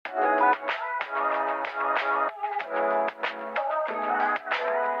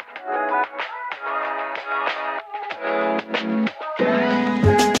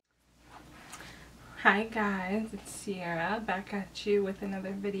Hi guys, it's Sierra back at you with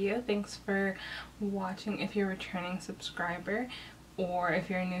another video. Thanks for watching. If you're a returning subscriber or if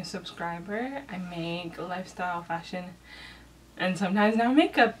you're a new subscriber, I make lifestyle, fashion, and sometimes now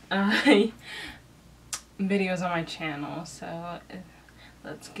makeup videos on my channel. So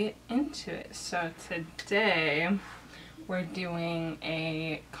let's get into it. So today we're doing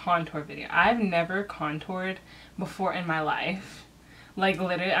a contour video. I've never contoured before in my life. Like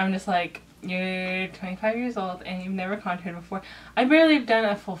literally, I'm just like, you're 25 years old and you've never contoured before. I barely have done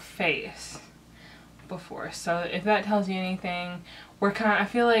a full face before, so if that tells you anything, I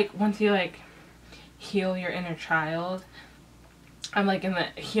feel like once you like heal your inner child, I'm like in the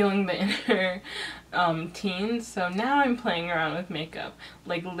healing the inner teen, so now I'm playing around with makeup.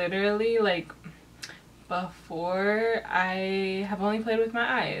 Like literally, like before I have only played with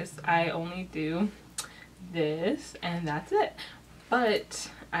my eyes. I only do this and that's it. But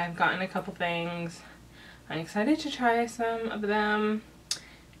I've gotten a couple things. I'm excited to try some of them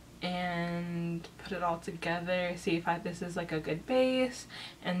and put it all together, see if this is like a good base,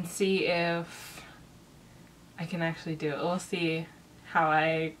 and see if I can actually do it. We'll see how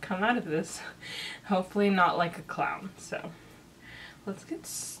I come out of this. Hopefully not like a clown. So let's get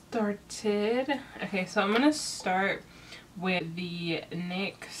started. Okay, so I'm gonna start with the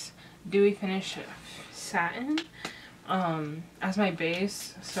NYX Dewy Finish Satin as my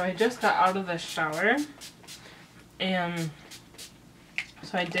base. So I just got out of the shower and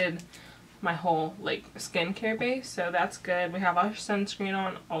so I did my whole like skincare base, so that's good. We have our sunscreen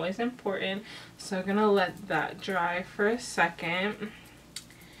on, always important. So I'm gonna let that dry for a second,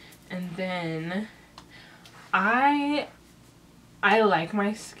 and then I like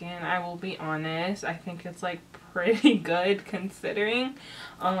my skin, I will be honest. I think it's like pretty good considering.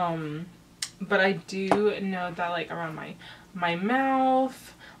 But I do know that like around my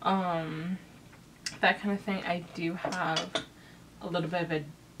mouth, that kind of thing, I do have a little bit of a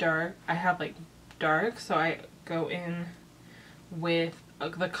dark. I have like dark, so I go in with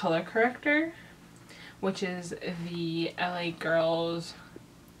the color corrector, which is the LA Girls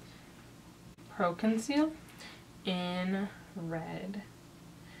Pro Conceal in red.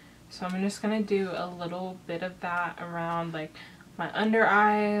 So I'm just gonna do a little bit of that around like my under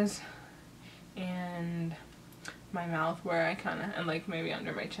eyes and my mouth, where I kind of, and like maybe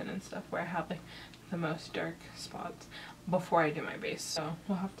under my chin and stuff, where I have like the most dark spots before I do my base. So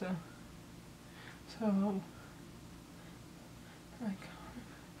we'll have to, like,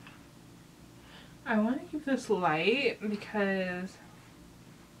 I want to keep this light because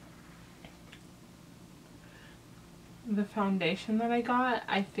the foundation that I got,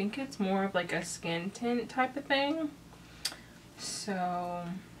 I think it's more of like a skin tint type of thing. So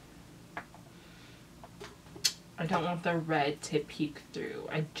I don't want the red to peek through.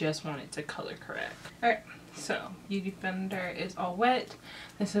 I just want it to color correct. Alright, so Beauty Blender is all wet.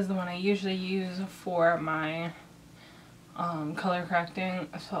 This is the one I usually use for my color correcting.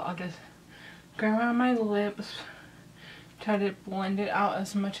 So I'll just go around my lips, try to blend it out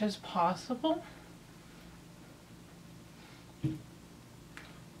as much as possible.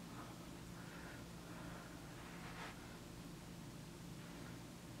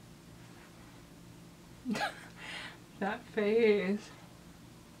 That face.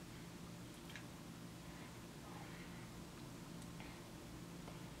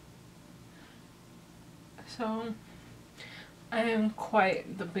 So I am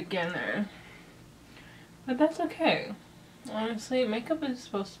quite the beginner, but that's okay. Honestly, makeup is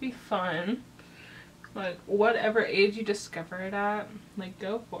supposed to be fun. Like whatever age you discover it at, like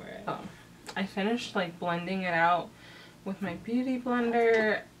go for it. So I finished like blending it out with my beauty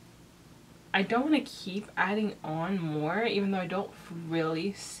blender. I don't want to keep adding on more, even though I don't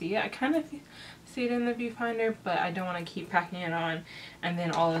really see it. I kind of see it in the viewfinder, but I don't want to keep packing it on and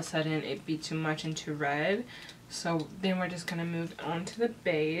then all of a sudden it be too much and too red. So then we're just going to move on to the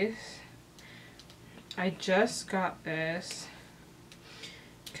base. I just got this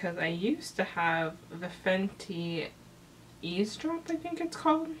because I used to have the Fenty Eavesdrop, I think it's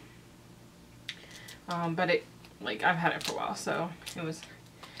called. But it, like, I've had it for a while, so it was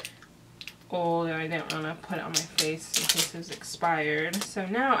old and I didn't want to put it on my face in case it was expired. So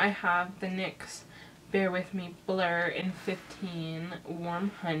now I have the NYX Bear With Me Blur in 15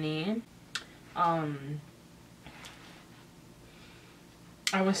 Warm Honey. I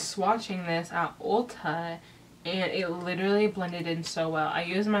was swatching this at Ulta and it literally blended in so well. I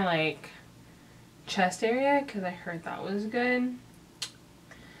used my like chest area because I heard that was good.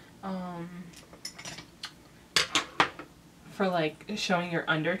 For like showing your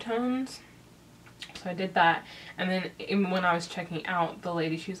undertones. So I did that, and then when I was checking out, the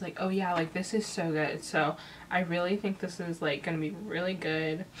lady, she was like, oh yeah, like this is so good. So I really think this is like gonna be really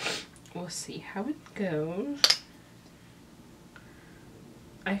good. We'll see how it goes.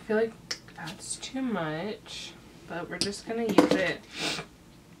 I feel like that's too much, but we're just gonna use it.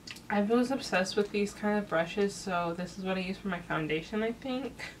 I was obsessed with these kind of brushes, so this is what I use for my foundation, I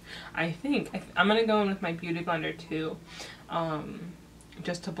think. I'm gonna go in with my Beauty Blender too,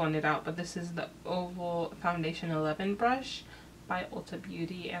 just to blend it out. But this is the Oval Foundation 11 brush by Ulta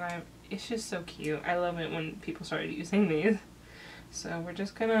Beauty, and it's just so cute. I love it when people started using these. So we're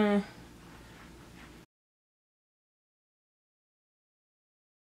just gonna...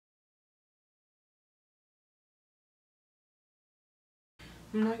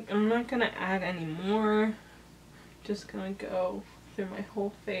 I'm not gonna add any more. Just gonna go through my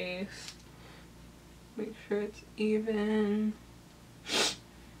whole face. Make sure it's even.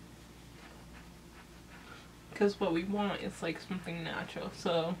 Because what we want is like something natural.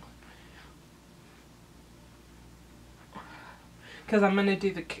 So, because I'm gonna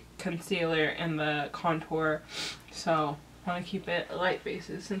do the concealer and the contour, so I want to keep it light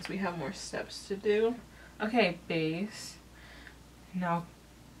bases since we have more steps to do. Okay, base. Now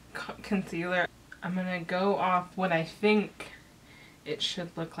concealer. I'm gonna go off what I think it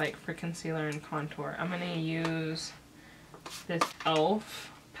should look like for concealer and contour. I'm gonna use this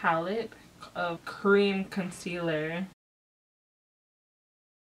e.l.f. palette of cream concealer.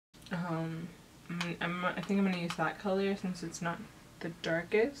 I think I'm gonna use that color since it's not the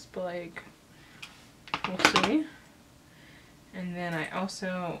darkest, but like, we'll see. And then I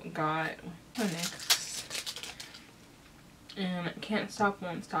also got NYX and Can't Stop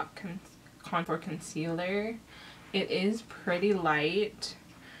Won't Stop Contour Concealer. It is pretty light,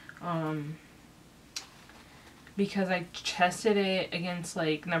 because I tested it against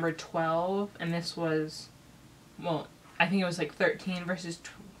like number 12, and this was, well, I think it was like 13 versus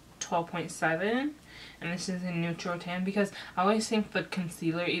 12.7, and this is in neutral tan, because I always think the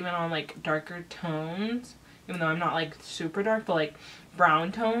concealer, even on like darker tones, even though I'm not like super dark, but like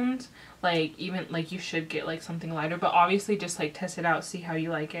brown tones, like even like you should get like something lighter. But obviously just like test it out, see how you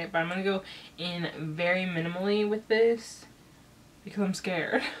like it. But I'm gonna go in very minimally with this because I'm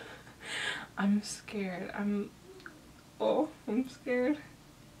scared. I'm scared. I'm scared.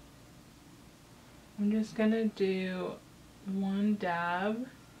 I'm just gonna do one dab,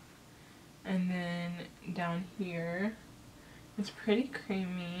 and then down here, it's pretty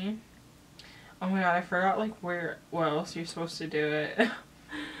creamy. Oh my god, I forgot like what else you're supposed to do it.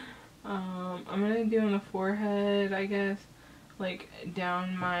 I'm gonna do on the forehead, I guess, like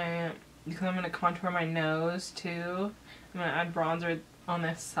down my, because I'm gonna contour my nose too. I'm gonna add bronzer on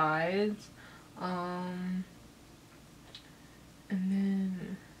the sides, and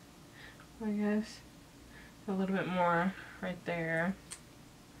then I guess a little bit more right there.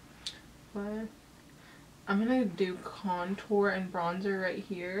 But I'm gonna do contour and bronzer right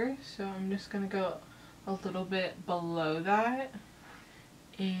here, so I'm just gonna go a little bit below that,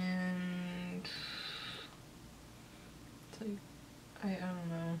 and it's like, I don't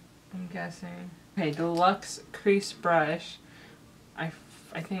know, I'm guessing. Okay, deluxe crease brush. I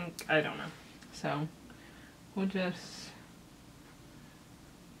think, I don't know. So we'll just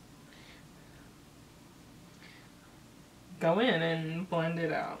go in and blend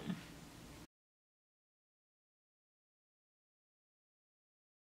it out.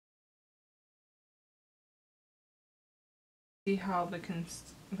 See how the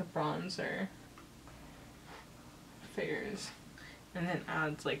bronzer fares, and then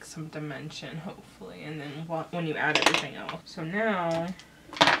adds like some dimension hopefully, and then when you add everything else. So now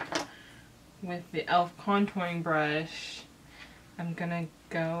with the e.l.f. contouring brush, I'm gonna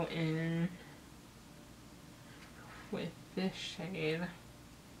go in with this shade,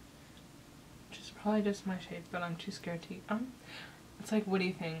 which is probably just my shade, but I'm too scared to it's like, what do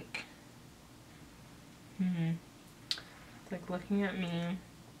you think? It's like looking at me.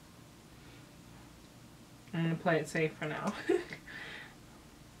 I'm gonna play it safe for now.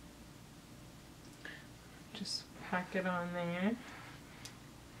 Just pack it on there.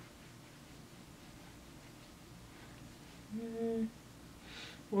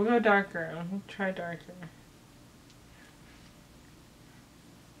 We'll go darker. We'll try darker.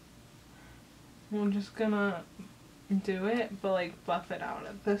 We're just gonna do it, but like buff it out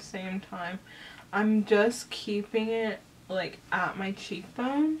at the same time. I'm just keeping it like at my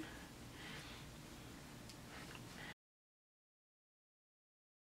cheekbone.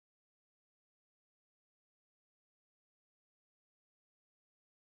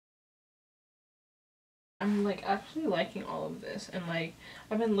 I'm like actually liking all of this, and like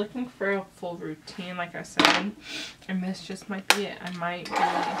I've been looking for a full routine like I said, and this just might be it. I might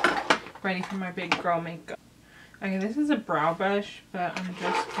be ready for my big girl makeup. Okay, this is a brow brush, but I'm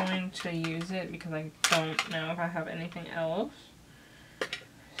just going to use it because I don't know if I have anything else.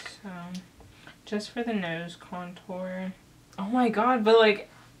 So just for the nose contour. Oh my god, but like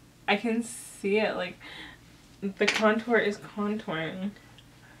I can see it, like the contour is contouring.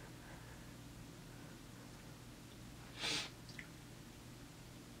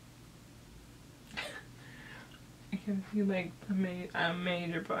 I can see like a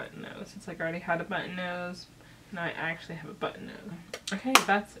major button nose. It's like I already had a button nose. Now I actually have a button nose. Okay,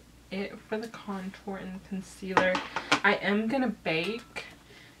 that's it for the contour and the concealer. I am gonna bake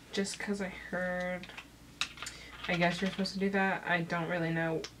just because I heard, I guess you're supposed to do that. I don't really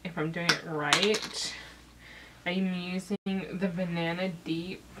know if I'm doing it right. I'm using the Banana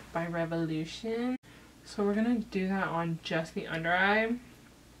Deep by Revolution. So we're gonna do that on just the under eye.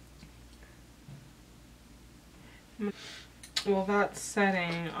 While that's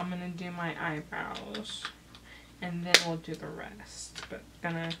setting, I'm gonna do my eyebrows and then we'll do the rest. But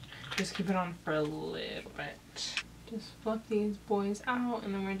gonna just keep it on for a little bit. Just fluff these boys out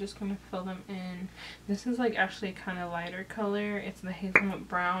and then we're just gonna fill them in. This is like actually kind of lighter color. It's the Hazelnut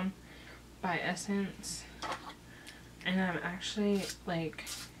Brown by Essence. And I'm actually like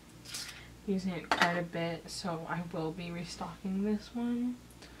using it quite a bit, so I will be restocking this one.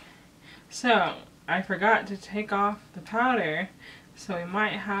 So I forgot to take off the powder, so we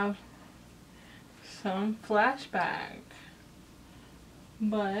might have some flashback,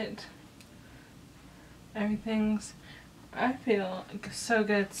 but everything's, I feel so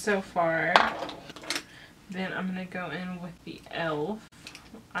good so far. Then I'm gonna go in with the e.l.f.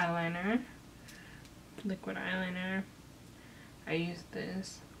 eyeliner, liquid eyeliner. I use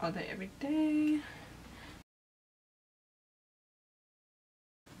this all day every day.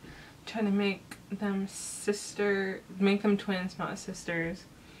 Trying to make them twins, not sisters.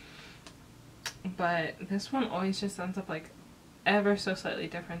 But this one always just ends up like ever so slightly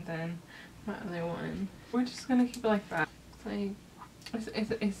different than my other one. We're just gonna keep it like that. It's like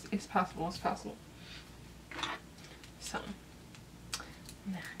it's possible. It's possible. So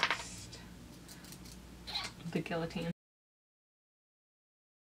next, the guillotine.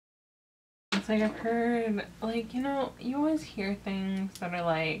 It's like I've heard, like, you know, you always hear things that are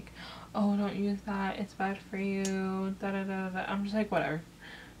like, oh, don't use that, it's bad for you, da da da da. I'm just like, whatever.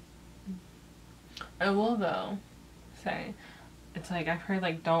 I will though say, it's like I've heard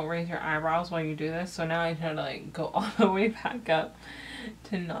like don't raise your eyebrows while you do this, so now I try to like go all the way back up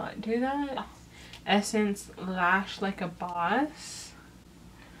to not do that. Essence Lash Like a Boss.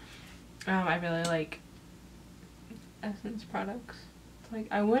 I really like Essence products. Like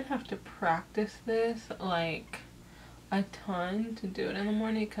I would have to practice this like a ton to do it in the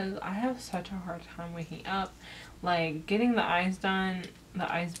morning because I have such a hard time waking up. Like getting the eyes done, the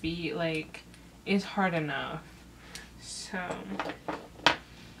eyes beat, like is hard enough. So,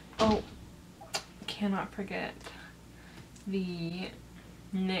 oh, cannot forget the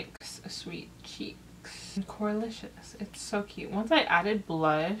NYX Sweet Cheeks. Corelicious. It's so cute. Once I added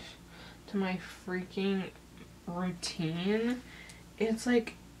blush to my freaking routine, it's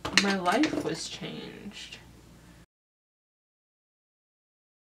like my life was changed.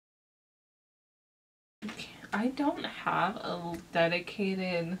 I don't have a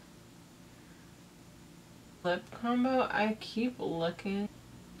dedicated lip combo. I keep looking.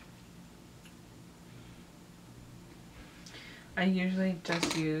 I usually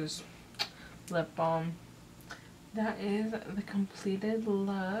just use lip balm. That is the completed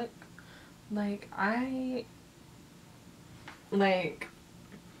look. I'm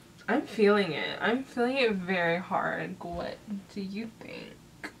feeling it. I'm feeling it very hard. What do you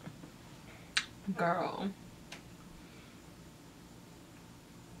think, girl?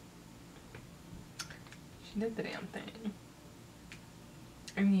 She did the damn thing.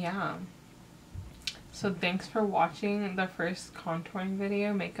 And yeah. So thanks for watching the first contouring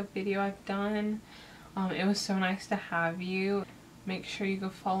video, makeup video I've done. It was so nice to have you. Make sure you go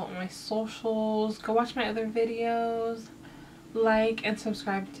follow my socials. Go watch my other videos. Like and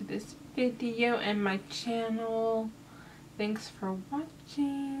subscribe to this video and my channel. Thanks for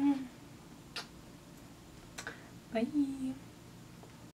watching. Bye.